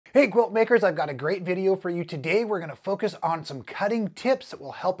Hey quilt makers, I've got a great video for you today. We're going to focus on some cutting tips that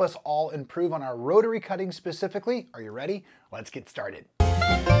will help us all improve on our rotary cutting specifically. Are you ready? Let's get started.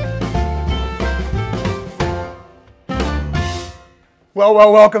 Well,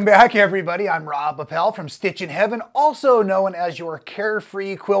 welcome back everybody. I'm Rob Appell from Stitchin Heaven, also known as your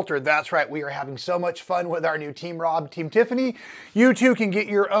carefree quilter. That's right, we are having so much fun with our new Team Rob, Team Tiffany. You too can get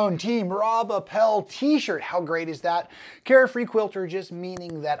your own Team Rob Appell t-shirt. How great is that? Carefree quilter just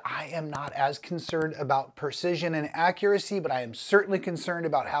meaning that I am not as concerned about precision and accuracy, but I am certainly concerned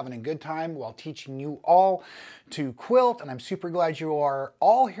about having a good time while teaching you all to quilt, and I'm super glad you are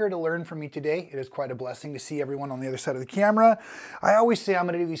all here to learn from me today. It is quite a blessing to see everyone on the other side of the camera. I always say I'm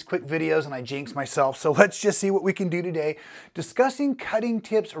going to do these quick videos and I jinx myself, so let's just see what we can do today. Discussing cutting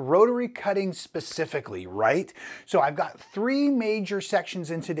tips, rotary cutting specifically, right? So I've got three major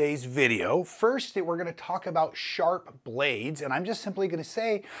sections in today's video. First, we're going to talk about sharp blades, and I'm just simply going to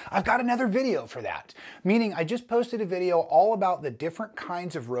say I've got another video for that. Meaning I just posted a video all about the different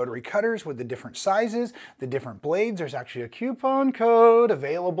kinds of rotary cutters with the different sizes, the different blades. There's actually a coupon code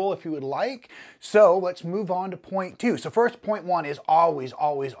available if you would like. So let's move on to point two. So first, point one is always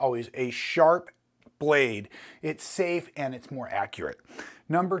a sharp blade. It's safe and it's more accurate.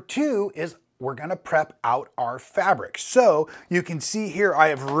 Number two is we're going to prep out our fabric. So you can see here I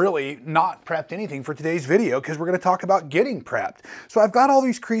have really not prepped anything for today's video because we're going to talk about getting prepped. So I've got all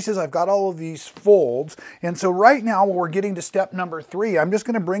these creases, I've got all of these folds, and so right now when we're getting to step number three, I'm just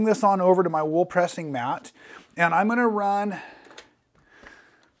going to bring this on over to my wool pressing mat and I'm going to run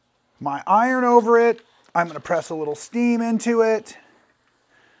my iron over it. I'm going to press a little steam into it.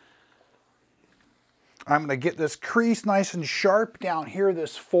 I'm going to get this crease nice and sharp down here,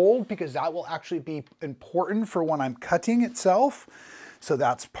 this fold, because that will actually be important for when I'm cutting itself. So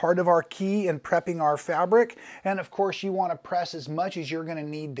that's part of our key in prepping our fabric. And of course you want to press as much as you're going to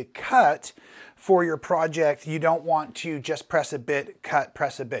need to cut for your project. You don't want to just press a bit, cut,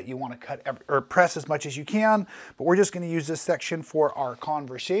 press a bit. You want to cut or press as much as you can, but we're just going to use this section for our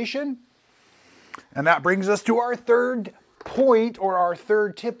conversation. And that brings us to our third point, or our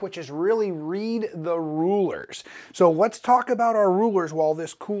third tip, which is really read the rulers. So let's talk about our rulers while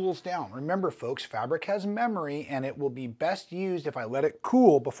this cools down. Remember folks, fabric has memory and it will be best used if I let it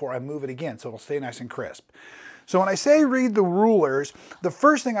cool before I move it again, so it'll stay nice and crisp. So when I say read the rulers, the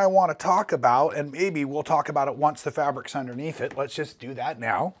first thing I want to talk about, and maybe we'll talk about it once the fabric's underneath it, let's just do that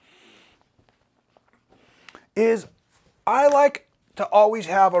now, is I like to always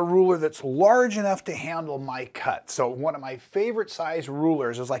have a ruler that's large enough to handle my cut. So one of my favorite size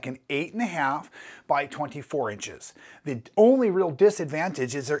rulers is like an 8.5 by 24 inches. The only real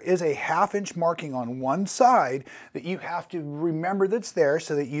disadvantage is there is a 1/2 inch marking on one side that you have to remember that's there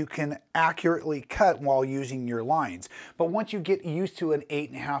so that you can accurately cut while using your lines. But once you get used to an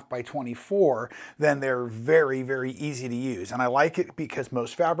 8.5 by 24, then they're very easy to use. And I like it because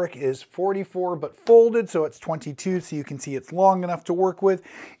most fabric is 44 but folded, so it's 22, so you can see it's long enough to work with,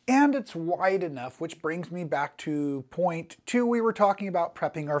 and it's wide enough, which brings me back to point two. We were talking about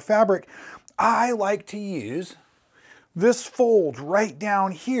prepping our fabric. I like to use this fold right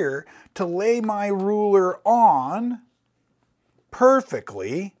down here to lay my ruler on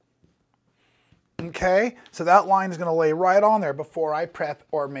perfectly. Okay, so that line is going to lay right on there before I prep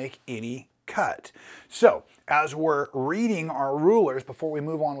or make any cut. So as we're reading our rulers, before we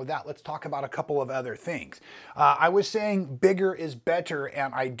move on with that, let's talk about a couple of other things. I was saying bigger is better,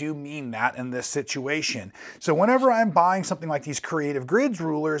 and I do mean that in this situation. So whenever I'm buying something like these Creative Grids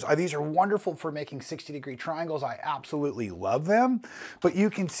rulers, these are wonderful for making 60-degree triangles. I absolutely love them. But you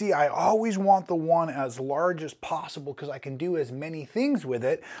can see I always want the one as large as possible because I can do as many things with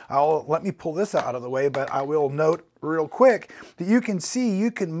it. Let me pull this out of the way, but I will note real quick that you can see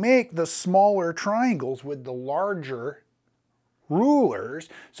you can make the smaller triangles with the larger rulers,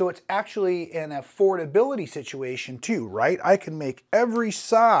 so it's actually an affordability situation too, right? I can make every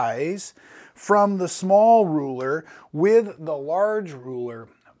size from the small ruler with the large ruler.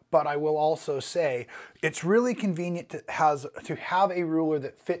 But I will also say it's really convenient to have a ruler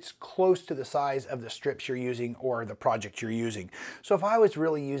that fits close to the size of the strips you're using or the project you're using. So if I was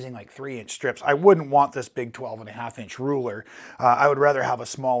really using like 3-inch strips, I wouldn't want this big 12.5-inch ruler. I would rather have a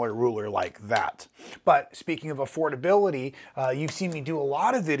smaller ruler like that. But speaking of affordability, you've seen me do a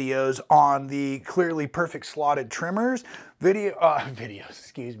lot of videos on the Clearly Perfect slotted trimmers.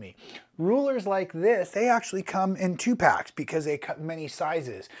 Rulers like this, they actually come in 2-packs because they cut many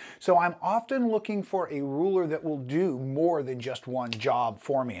sizes. So I'm often looking for a ruler that will do more than just one job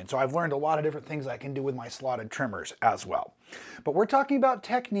for me. And so I've learned a lot of different things I can do with my slotted trimmers as well. But we're talking about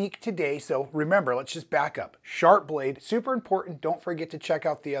technique today, so remember, let's just back up. Sharp blade, super important. Don't forget to check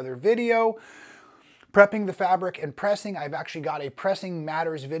out the other video. Prepping the fabric and pressing. I've actually got a Pressing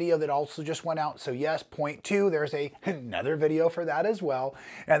Matters video that also just went out. So yes, point 2, there's another video for that as well.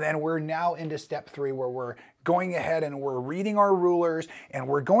 And then we're now into step 3 where we're going ahead and we're reading our rulers and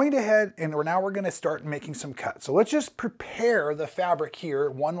we're going ahead and we're going to start making some cuts. So let's just prepare the fabric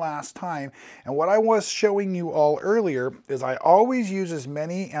here one last time. And what I was showing you all earlier is I always use as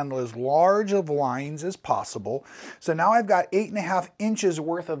many and as large of lines as possible. So now I've got 8.5 inches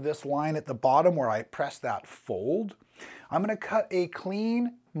worth of this line at the bottom where I press that fold. I'm going to cut a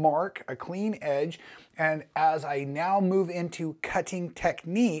clean mark, a clean edge, and as I now move into cutting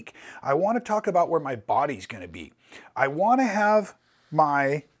technique, I want to talk about where my body's going to be. I want to have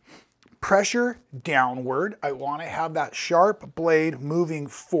my pressure downward. I want to have that sharp blade moving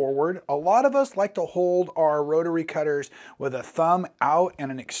forward. A lot of us like to hold our rotary cutters with a thumb out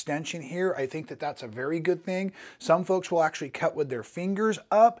and an extension here. I think that that's a very good thing. Some folks will actually cut with their fingers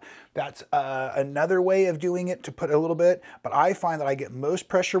up. That's another way of doing it, to put a little bit, but I find that I get most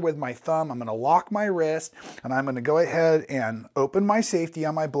pressure with my thumb. I'm going to lock my wrist and I'm going to go ahead and open my safety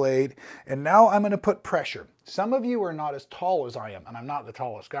on my blade, and now I'm going to put pressure. Some of you are not as tall as I am, and I'm not the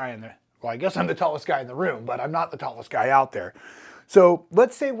tallest guy in there. Well, I guess I'm the tallest guy in the room, but I'm not the tallest guy out there. So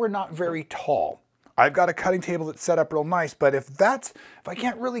let's say we're not very tall. I've got a cutting table that's set up real nice, but if I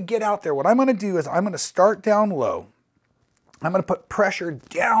can't really get out there, what I'm going to do is I'm going to start down low. I'm going to put pressure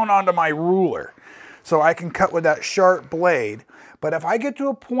down onto my ruler so I can cut with that sharp blade. But if I get to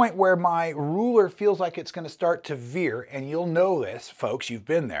a point where my ruler feels like it's going to start to veer, and you'll know this, folks, you've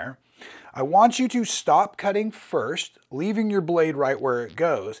been there, I want you to stop cutting first, leaving your blade right where it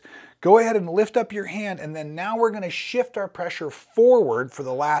goes. Go ahead and lift up your hand, and then now we're going to shift our pressure forward for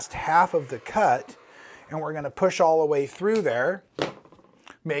the last half of the cut, and we're going to push all the way through there,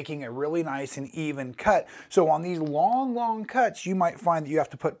 making a really nice and even cut. So on these long, long cuts, you might find that you have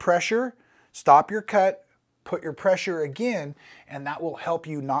to put pressure, stop your cut, put your pressure again, and that will help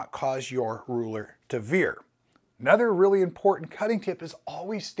you not cause your ruler to veer. Another really important cutting tip is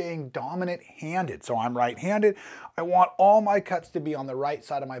always staying dominant-handed. So I'm right-handed. I want all my cuts to be on the right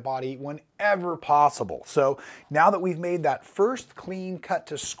side of my body whenever possible. So now that we've made that first clean cut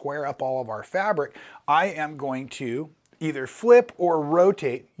to square up all of our fabric, I am going to either flip or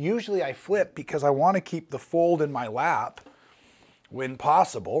rotate. Usually I flip because I want to keep the fold in my lap when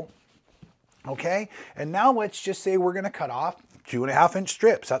possible. Okay, and now let's just say we're going to cut off 2.5-inch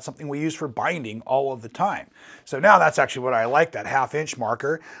strips. That's something we use for binding all of the time. So now that's actually what I like, that 1/2-inch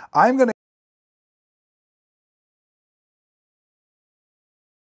marker. I'm going to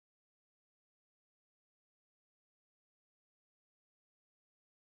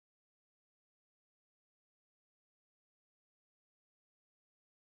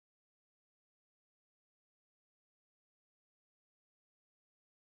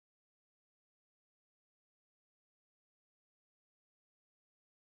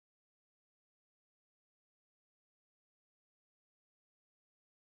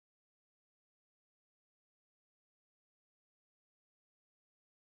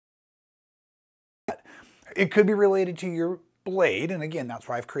It could be related to your blade, and again, that's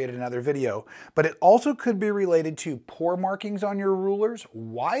why I've created another video, but it also could be related to pour markings on your rulers,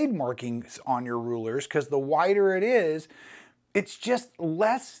 wide markings on your rulers, because the wider it is, it's just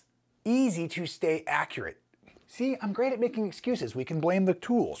less easy to stay accurate. See, I'm great at making excuses. We can blame the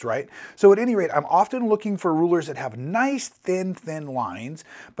tools, right? So at any rate, I'm often looking for rulers that have nice, thin lines,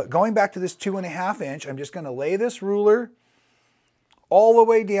 but going back to this 2.5-inch, I'm just going to lay this ruler all the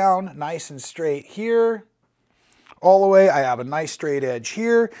way down, nice and straight here, all the way. I have a nice straight edge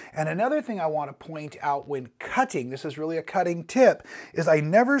here. And another thing I want to point out when cutting, this is really a cutting tip, is I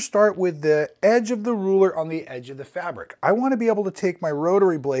never start with the edge of the ruler on the edge of the fabric. I want to be able to take my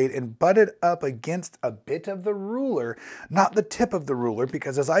rotary blade and butt it up against a bit of the ruler, not the tip of the ruler,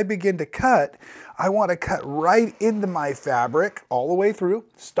 because as I begin to cut, I want to cut right into my fabric all the way through,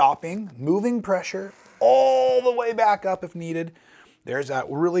 stopping, moving pressure all the way back up if needed. There's that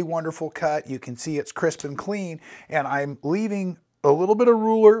really wonderful cut. You can see it's crisp and clean, and I'm leaving a little bit of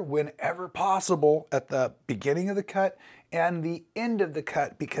ruler whenever possible at the beginning of the cut and the end of the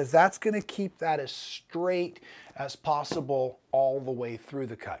cut, because that's going to keep that as straight as possible all the way through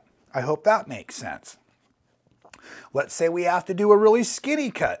the cut. I hope that makes sense. Let's say we have to do a really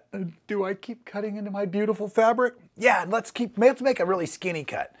skinny cut. Do I keep cutting into my beautiful fabric? Yeah, let's make a really skinny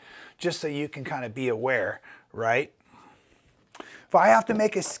cut, just so you can kind of be aware, right? If I have to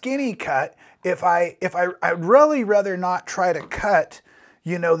make a skinny cut, I'd really rather not try to cut,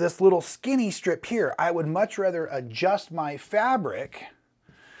 you know, this little skinny strip here. I would much rather adjust my fabric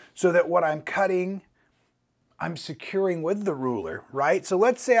so that what I'm cutting, I'm securing with the ruler, right? So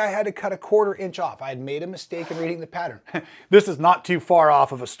let's say I had to cut a 1/4 inch off. I had made a mistake in reading the pattern. This is not too far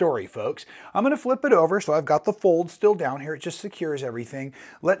off of a story, folks. I'm gonna flip it over so I've got the fold still down here. It just secures everything.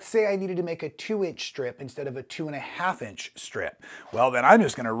 Let's say I needed to make a 2-inch strip instead of a 2.5 inch strip. Well, then I'm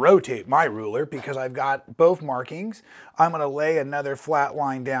just gonna rotate my ruler because I've got both markings. I'm gonna lay another flat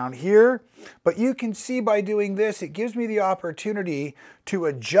line down here. But you can see by doing this, it gives me the opportunity to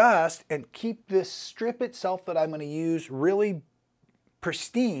adjust and keep this strip itself that I'm going to use really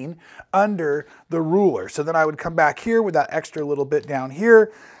pristine under the ruler. So then I would come back here with that extra little bit down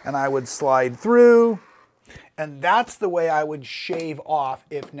here and I would slide through. And that's the way I would shave off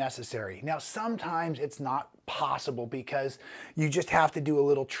if necessary. Now, sometimes it's not possible because you just have to do a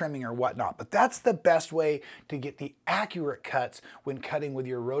little trimming or whatnot, but that's the best way to get the accurate cuts when cutting with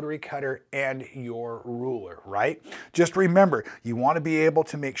your rotary cutter and your ruler, right? Just remember, you want to be able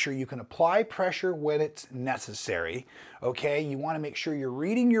to make sure you can apply pressure when it's necessary, okay? You want to make sure you're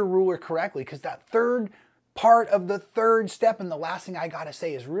reading your ruler correctly, because that third part of the third step, and the last thing I gotta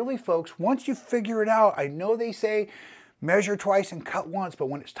say is really, folks, once you figure it out, I know they say measure twice and cut once, but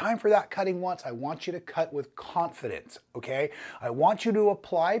when it's time for that cutting once, I want you to cut with confidence, okay? I want you to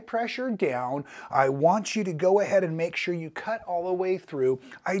apply pressure down. I want you to go ahead and make sure you cut all the way through.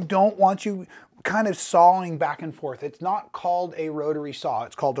 I don't want you kind of sawing back and forth. It's not called a rotary saw,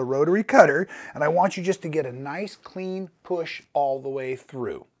 it's called a rotary cutter, and I want you just to get a nice clean push all the way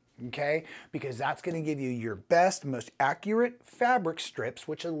through. Okay, because that's going to give you your best, most accurate fabric strips,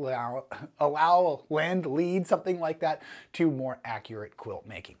 which lead something like that to more accurate quilt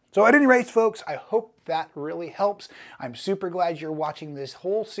making. So at any rate, folks, I hope that really helps. I'm super glad you're watching this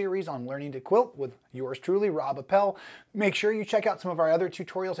whole series on learning to quilt with yours truly, Rob Appell. Make sure you check out some of our other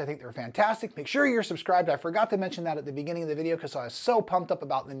tutorials. I think they're fantastic. Make sure you're subscribed. I forgot to mention that at the beginning of the video because I was so pumped up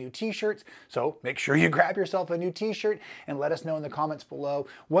about the new t-shirts. So make sure you grab yourself a new t-shirt and let us know in the comments below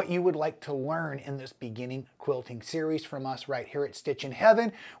what you would like to learn in this beginning quilting series from us right here at Stitchin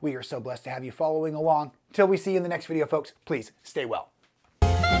Heaven. We are so blessed to have you following along. Till we see you in the next video, folks, please stay well.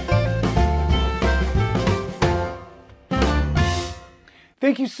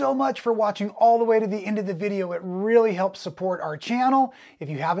 Thank you so much for watching all the way to the end of the video. It really helps support our channel.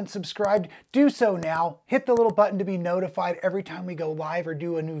 If you haven't subscribed, do so now. Hit the little button to be notified every time we go live or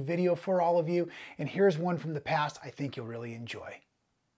do a new video for all of you. And here's one from the past I think you'll really enjoy.